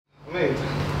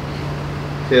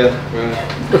Yeah, right.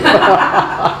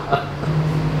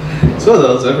 It's one of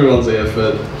those, everyone's here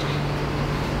for...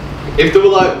 If there were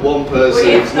like one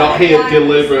person who's not here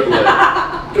deliberately...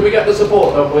 Can we get the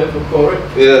support up with Cory?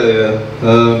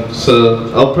 Yeah. So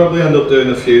I'll probably end up doing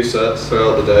a few sets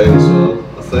throughout the day as well,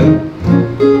 I think.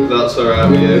 If that's alright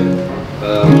with you.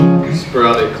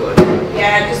 Sporadically.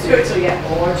 Yeah, just do it till you get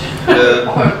bored.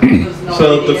 Yeah.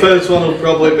 So the first one will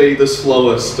probably be the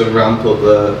slowest to ramp up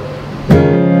there.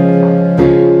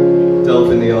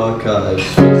 Delve in the archives,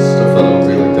 stuff I don't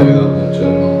really do that much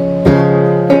anymore.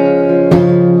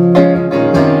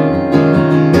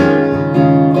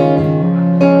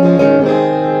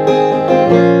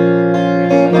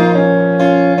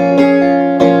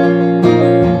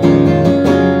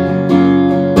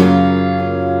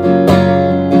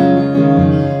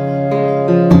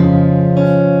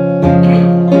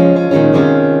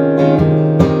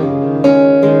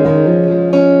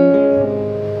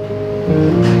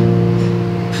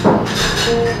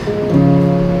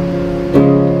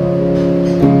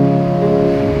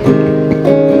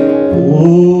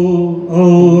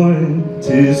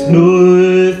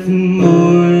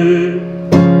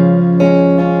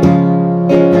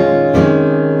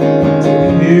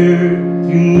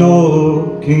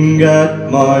 At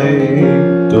my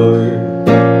door,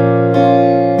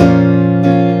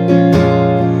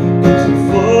 'cause if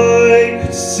I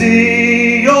could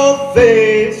see your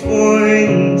face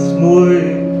once more,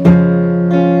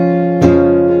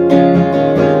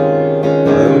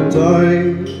 I would die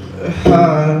a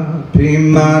happy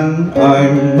man,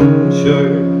 I'm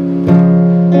sure.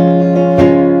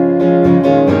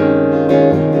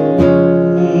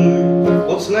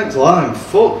 What's the next line?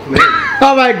 Fuck me.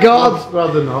 Oh my God!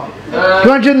 Rather not.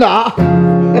 Imagine that.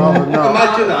 Rather not.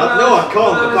 Imagine that. No, I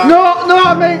can't. No,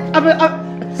 I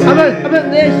meant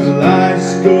this.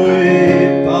 Last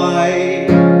goodbye.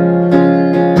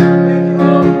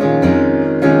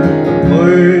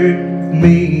 Hurt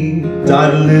me,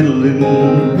 died a little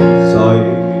inside.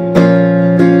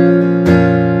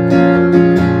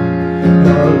 I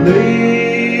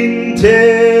lay in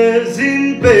tears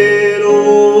in bed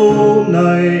all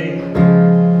night.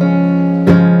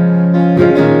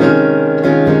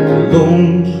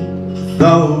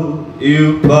 Without you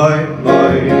by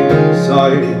my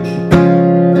side.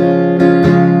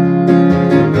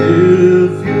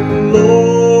 If you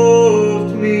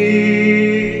loved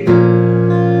me,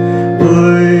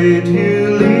 why'd you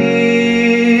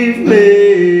leave me?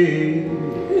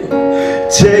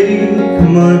 Take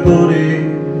my body,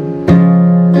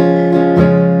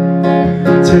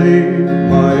 take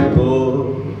my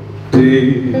body.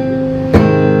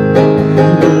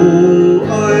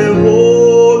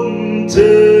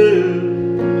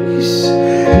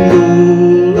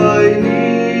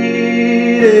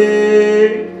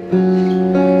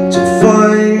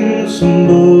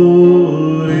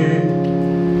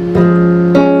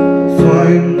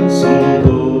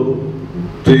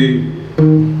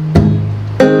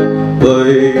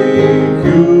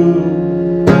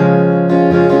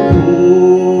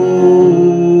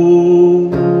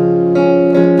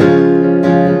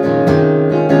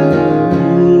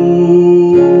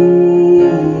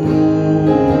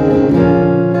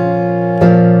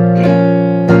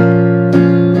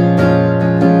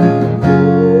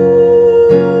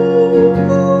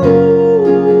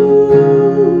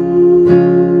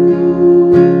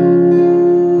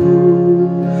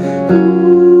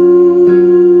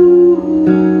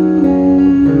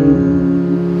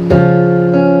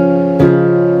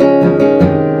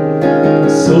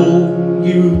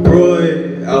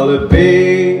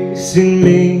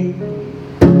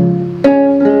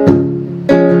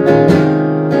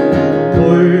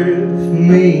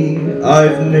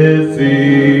 I've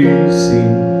never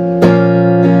seen.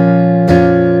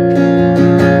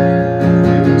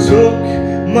 You took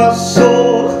my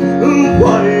soul and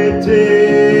wiped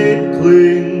it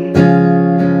clean.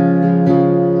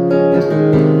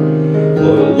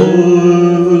 What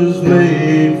love was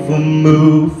made for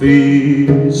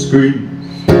movie screens.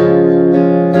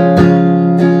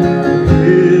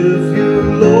 If you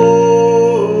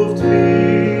loved me,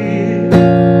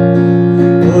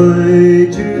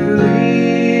 why'd you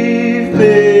leave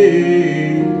me?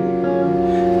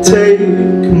 Take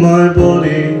my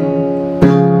body,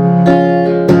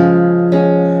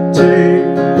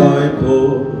 take my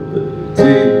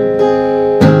body.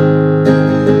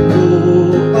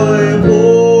 All I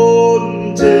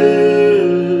wanted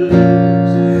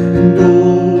and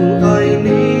all I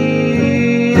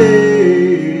need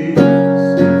is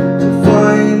to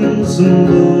find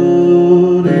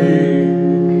somebody,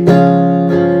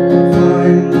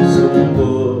 find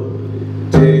somebody.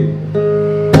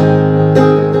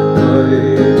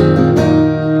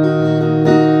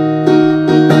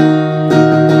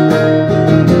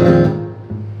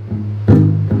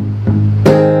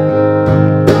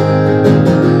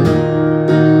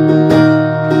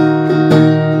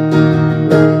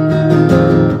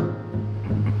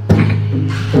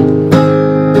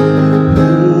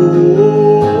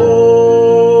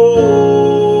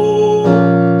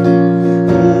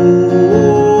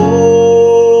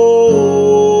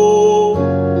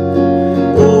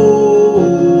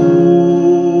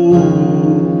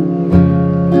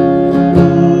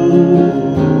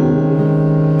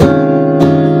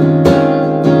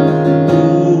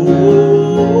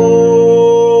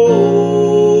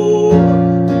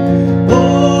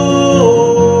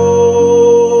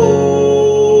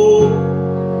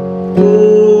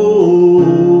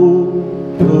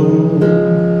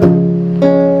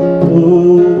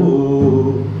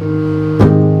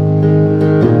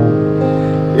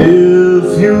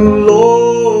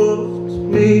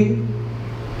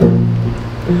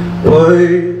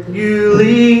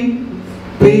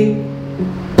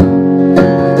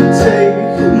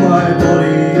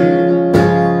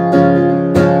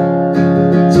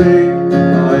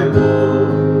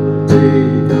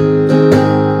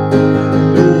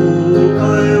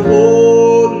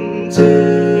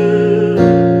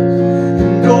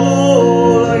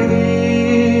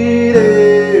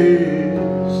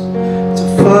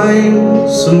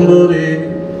 somebody,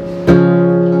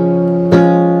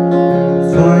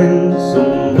 find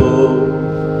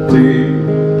somebody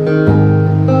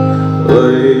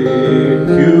like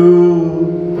you.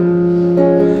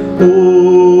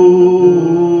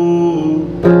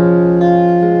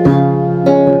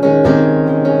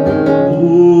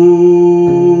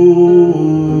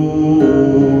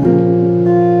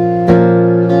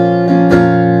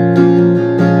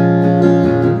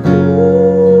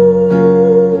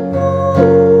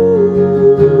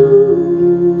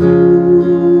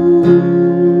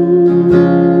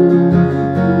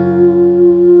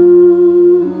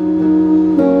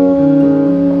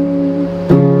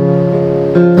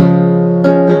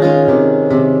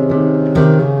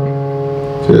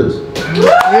 Cheers.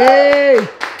 Hey!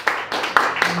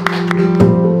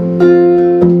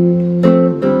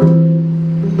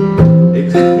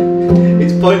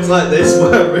 It's points like this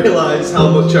where I realise how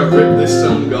much I've ripped this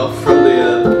song off from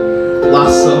the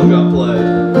last song I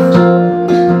played.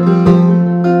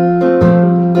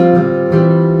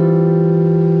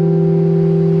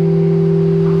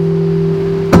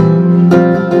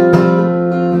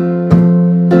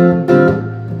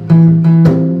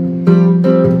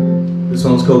 This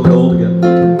one's called Cold Again.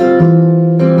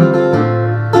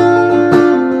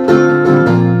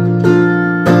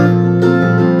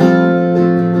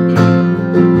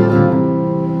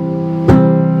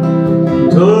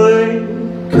 I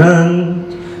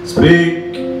can't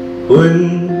speak when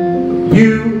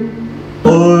you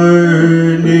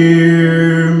are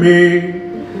near me.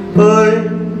 I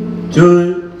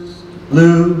just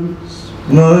lose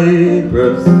my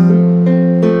breath.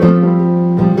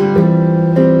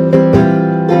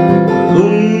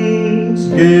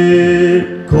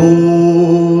 Get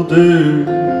colder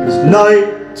as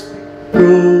night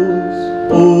grows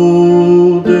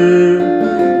older.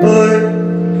 I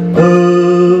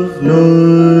have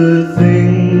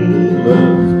nothing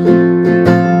left.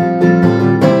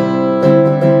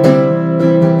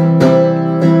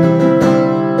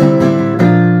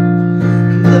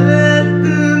 Let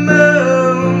the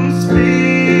moon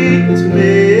speak to me.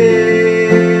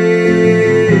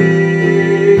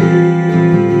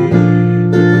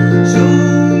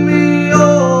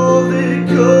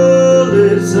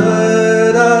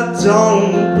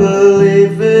 Don't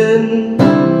believe in.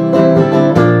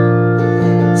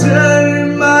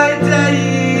 Turn my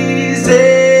days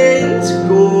into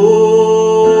gold.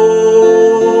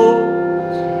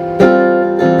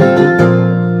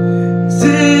 Is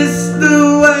this the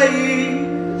way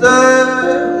that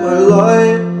my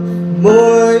life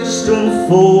must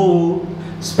unfold?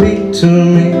 Speak to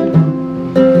me.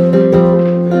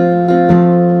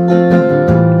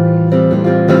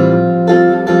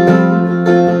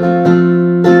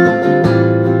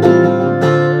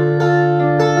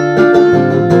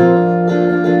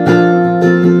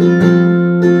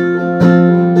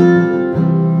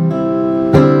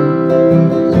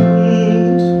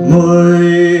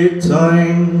 My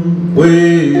time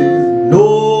with no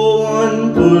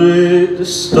one but the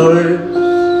stars.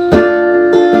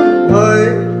 I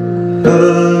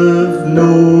have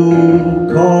no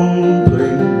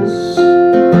complaints.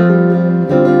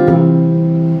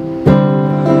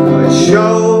 I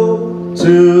shout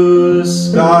to the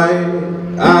sky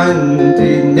and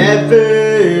it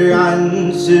never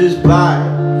answers back.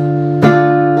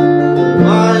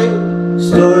 My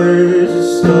stars are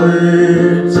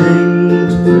starting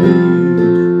to fade.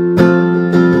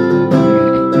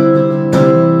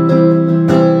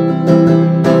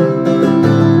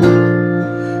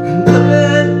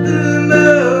 Let the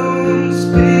moon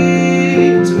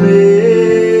speak to me.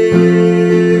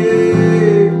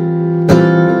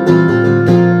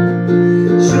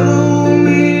 Show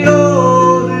me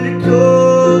all the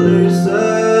colors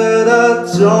that I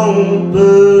don't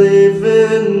believe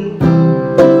in.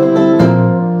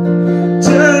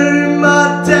 Turn my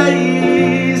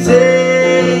days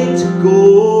into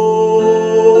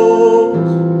gold.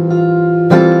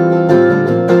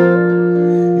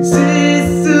 Is this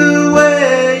the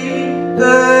way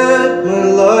that my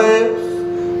life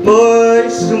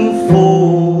must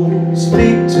unfold?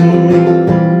 Speak to me.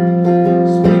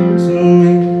 Speak to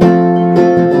me.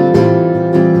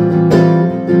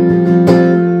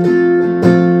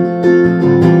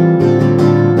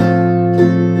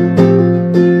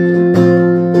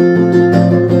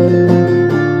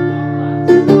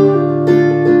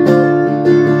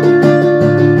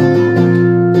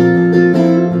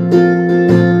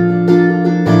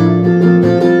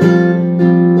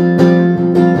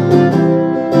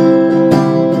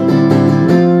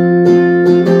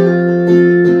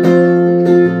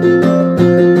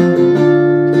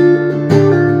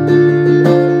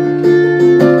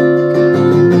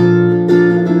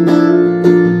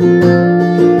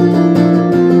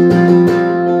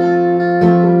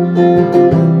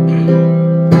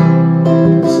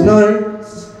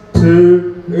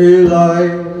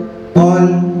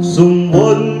 on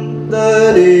someone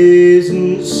that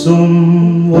isn't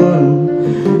someone,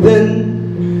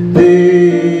 then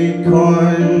they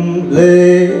can't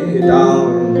lay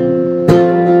down.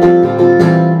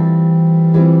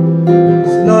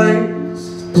 It's nice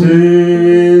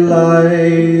to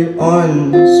lie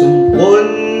on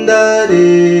someone that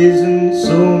isn't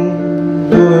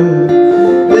someone,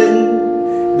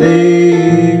 then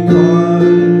they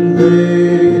can't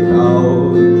lay down.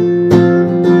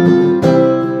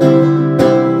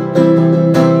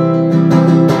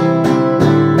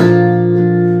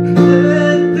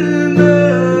 Let the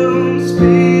moon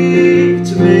speak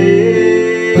to me.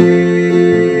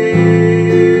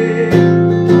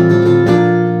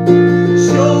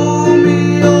 Show me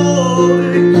all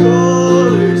the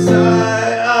colors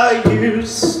I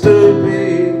used to be.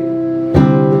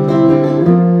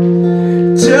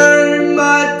 Turn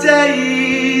my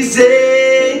days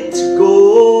into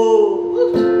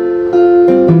gold.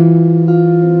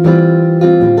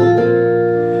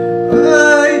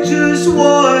 I just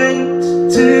want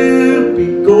to be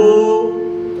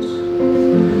gold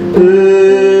again.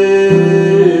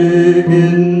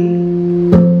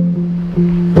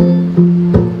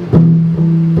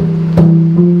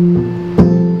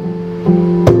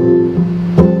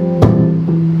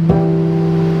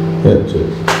 Yeah,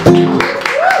 cheers.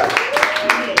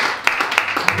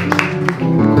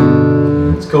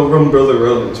 It's called Run Brother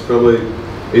Run.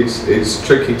 It's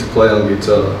tricky to play on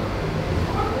guitar.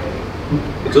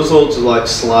 It does loads of like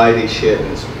slidey shit.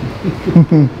 It's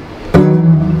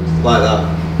like that.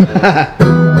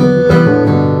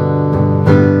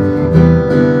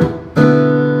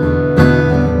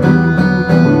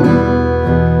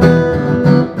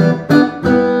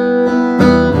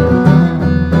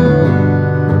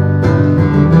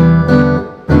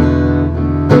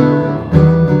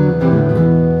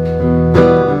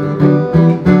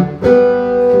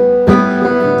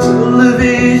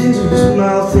 Television's just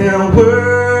mouth and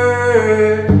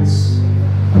words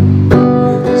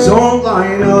don't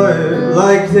line up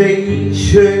like they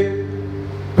should.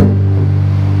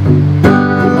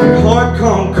 Hard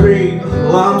concrete,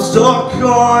 well, I'm stuck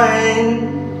on,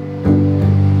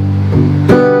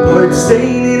 but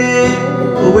staying in it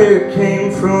where it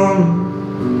came from.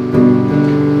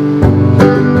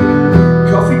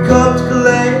 Coffee cups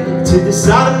collect to the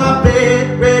side of my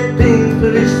bed, red beans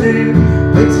finished through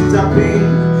places I've been.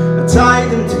 I tie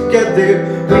them together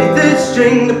with a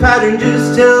string. The pattern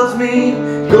just tells me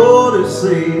go to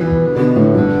sleep.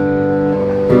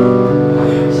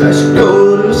 I should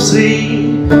go to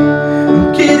sleep.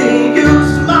 I'm getting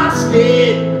used to my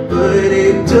skin, but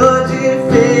it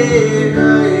doesn't fit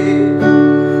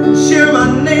right. Share my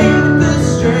name with a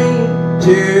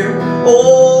stranger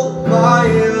all my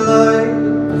life.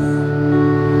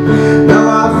 Now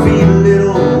I feel a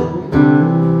little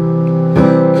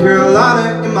Carolina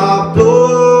in my blood.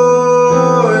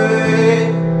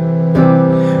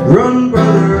 Run,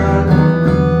 brother, run.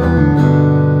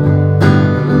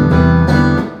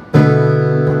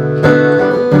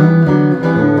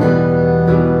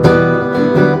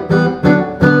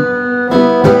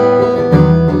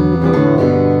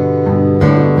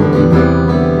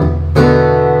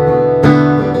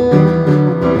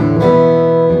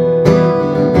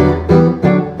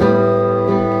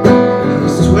 I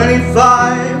was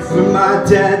 25 when my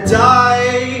dad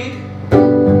died.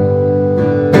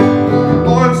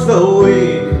 Arms fell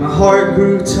weak, my heart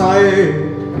grew tired.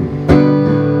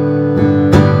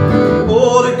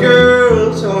 All the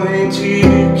girls wanted to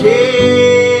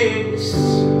kiss.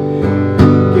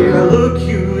 Gave a look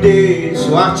you did,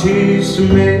 so I choose to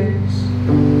miss.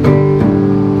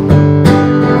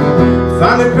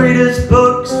 Find the greatest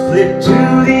books, flip to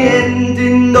the end.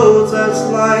 In those last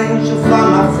lines, you'll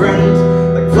find my friends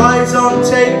like flies on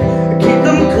tape. I keep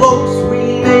them close.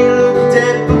 We may look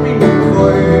dead, but we move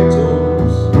our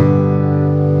toes.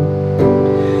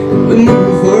 We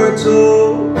move our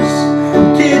toes.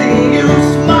 Getting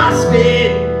used to my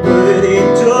spin, but it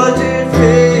doesn't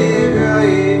fit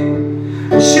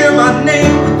right. Share my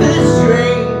name with a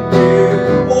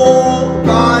stranger all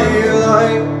my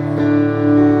life.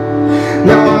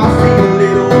 Now I feel a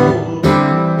little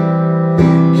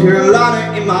Carolina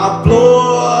in my blood.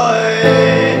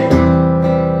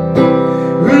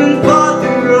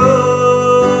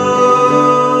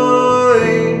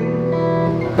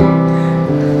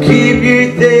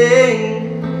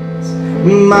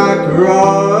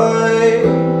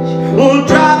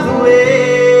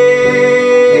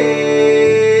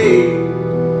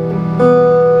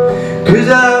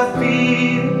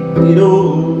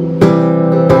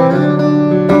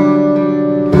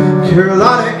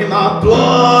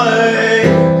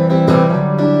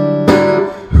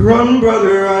 Run,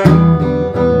 brother, run.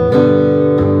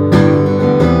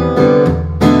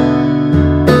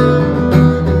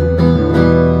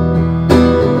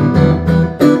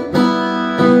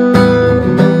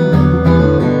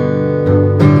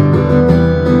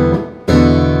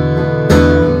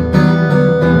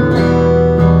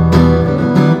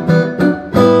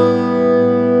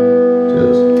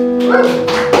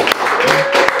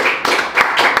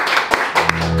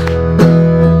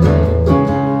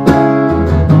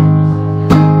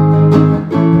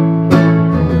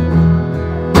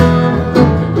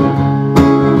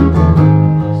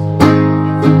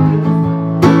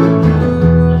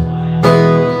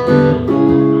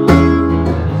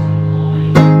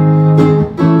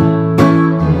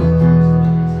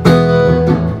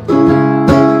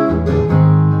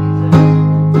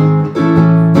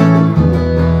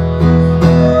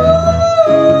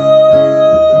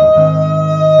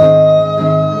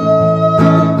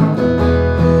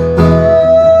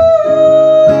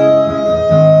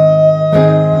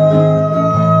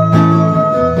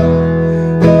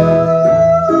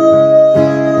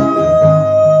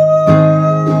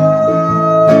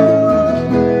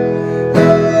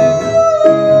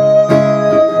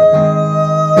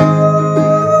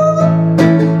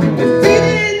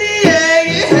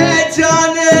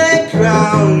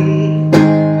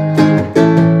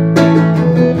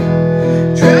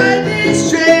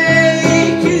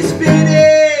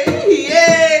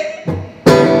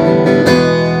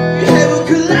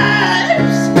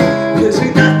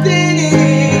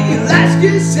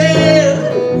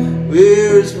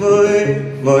 Where's my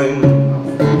mind?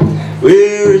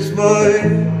 Where's my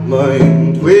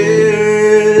mind?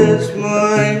 Where's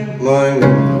my mind?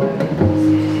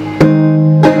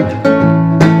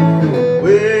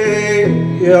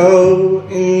 Way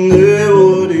out in the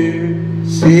water,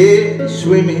 see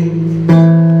swimming.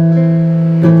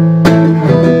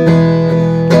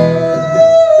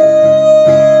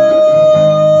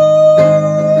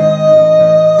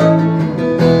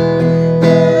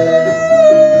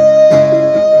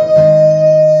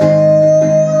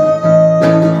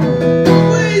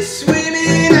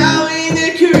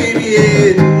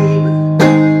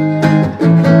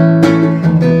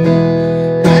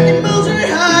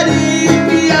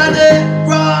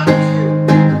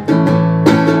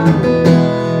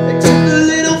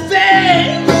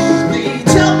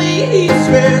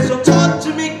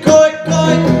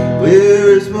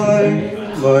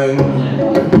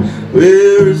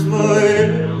 Where's my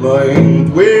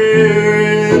mind?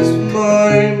 Where's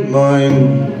my mind?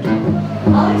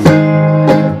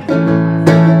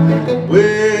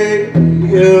 Way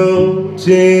out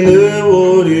in the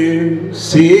water,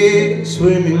 see it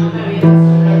swimming.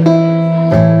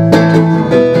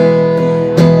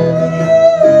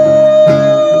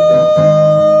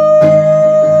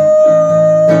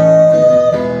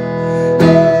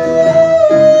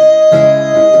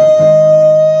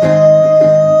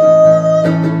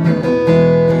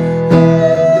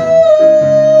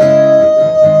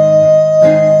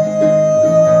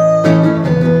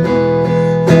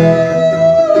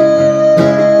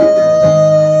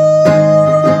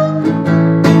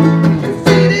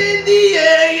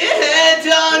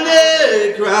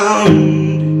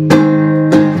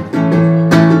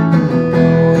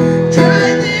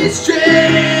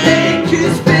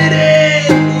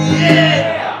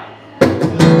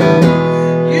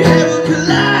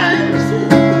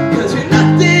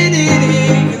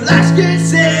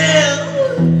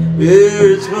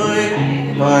 Where's my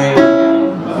mind?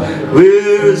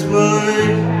 Where's my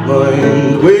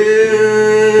mind?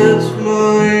 Where's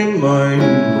my mind?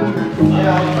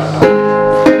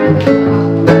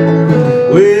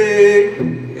 Way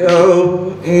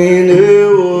out in the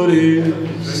water,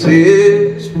 see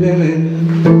it spinning.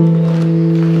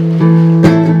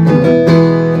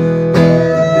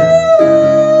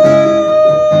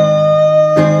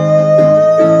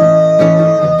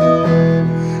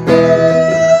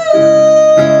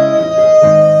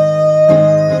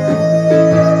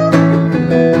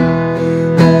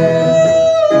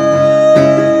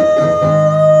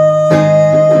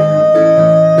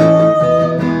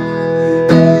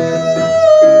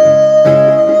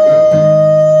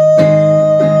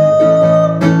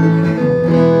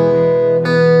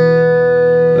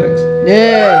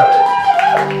 Yeah.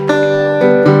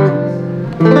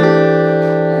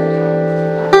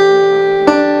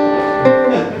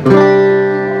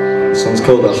 This one's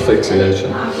called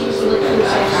Asphyxiation.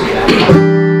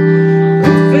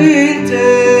 Faint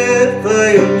death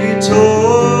lie on your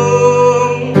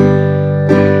tongue.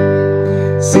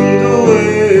 Sing the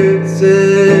words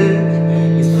that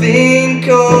you think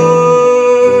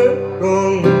are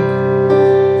wrong.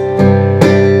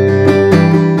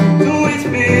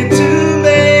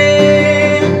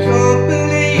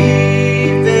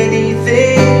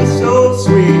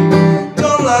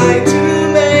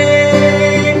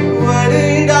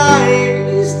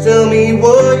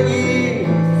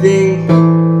 think.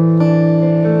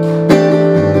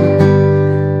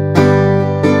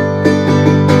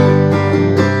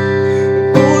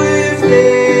 All of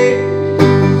this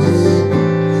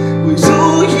was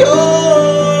all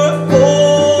your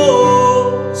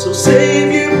fault, so save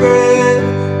your breath,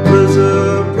 'cause I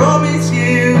promise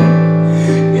you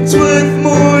it's worth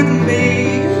more than me.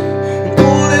 And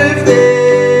all of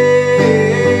this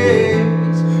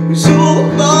was all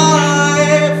my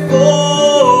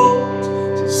fault,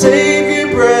 so save your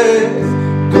breath,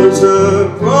 'cause I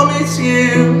promise you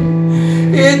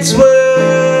it's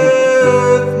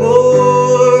worth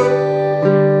more.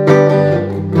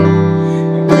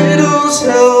 Riddles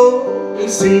help me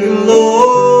sing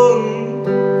along,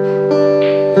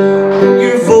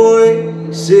 your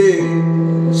voices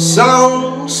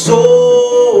sound so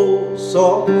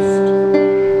soft.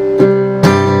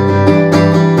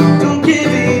 Don't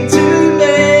give in to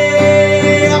me,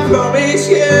 I promise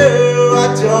you I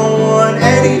don't want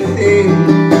anything,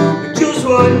 I just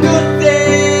want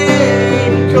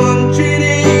nothing.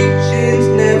 Contradictions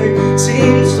never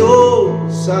seem so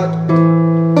sad.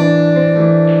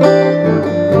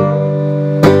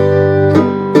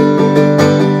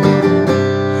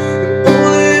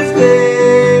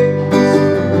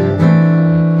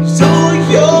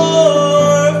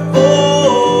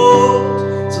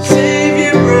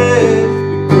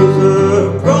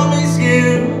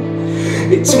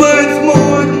 It's worth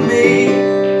more than me.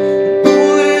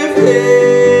 All of this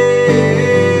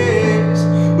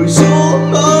was all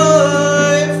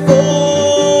my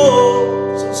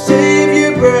fault, so save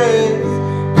your breath,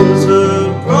 'cause I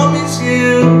promise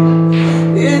you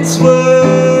it's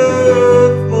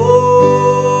worth more.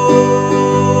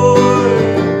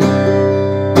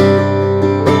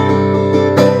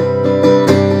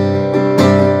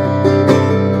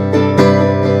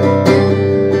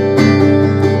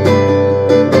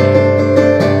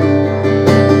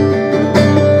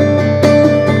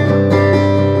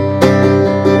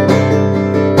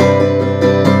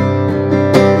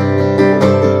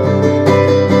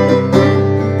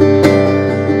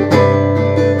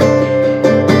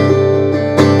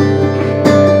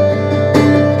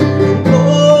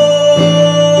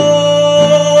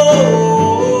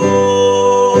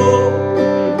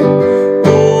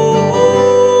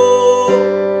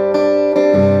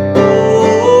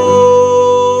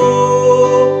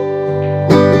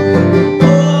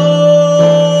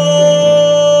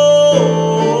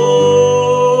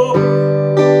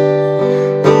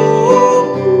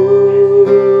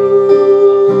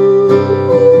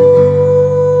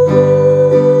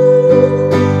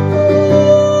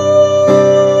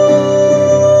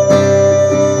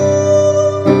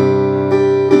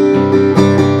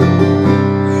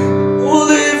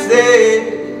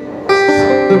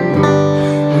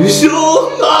 It's all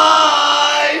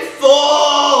my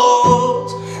fault.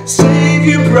 Save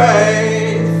your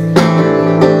breath,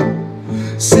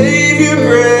 save your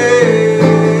breath,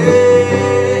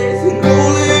 and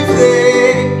all of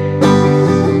this,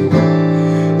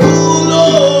 all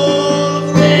of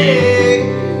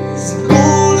this,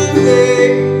 all of this,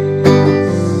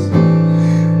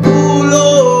 all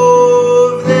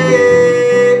of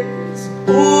this,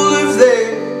 all of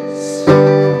this.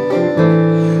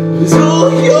 It's all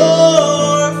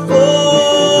your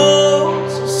fault,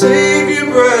 so save your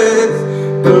breath,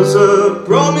 'cause I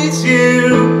promise you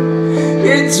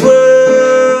it's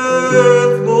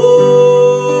worth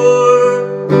more.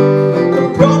 I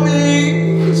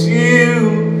promise you.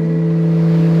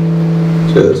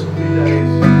 Cheers.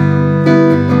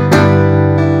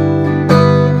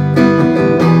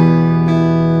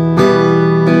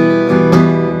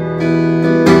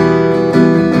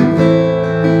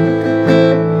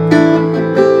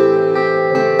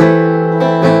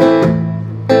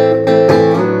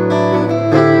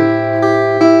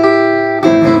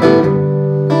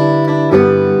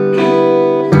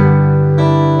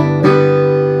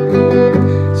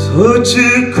 Such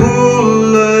a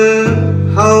cooler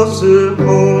house at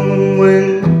home when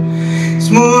it's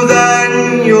more than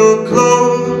your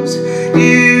clothes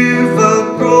you've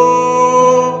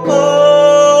outgrown.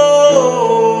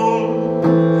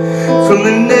 From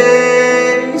the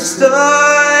nest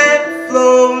I've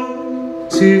flown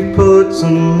to ports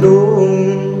unknown.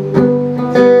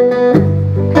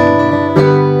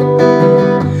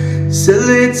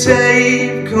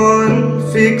 Sellotape can't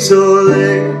fix all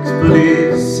legs, but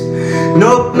it's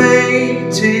not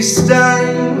made to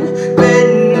stand,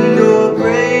 bend or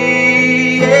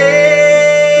break.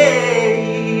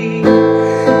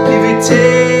 Give it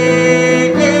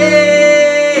take,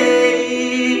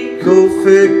 go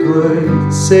for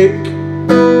good's sake.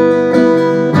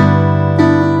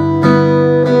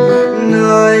 And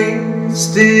I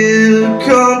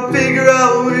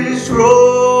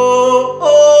wrong.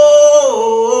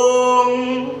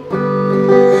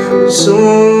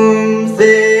 Something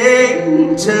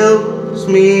tells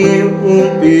me it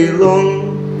won't be long.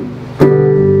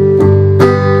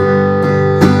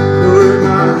 But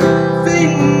my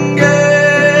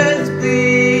fingers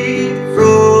bleed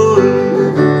from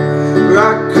where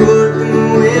I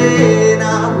couldn't when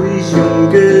I was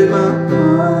younger. My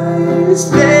eyes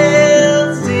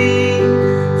still see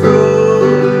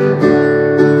from.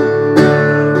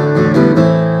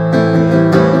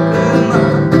 My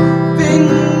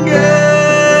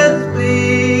fingers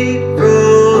bleed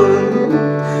from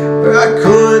where I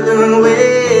couldn't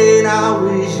when I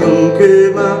was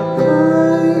younger. My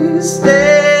eyes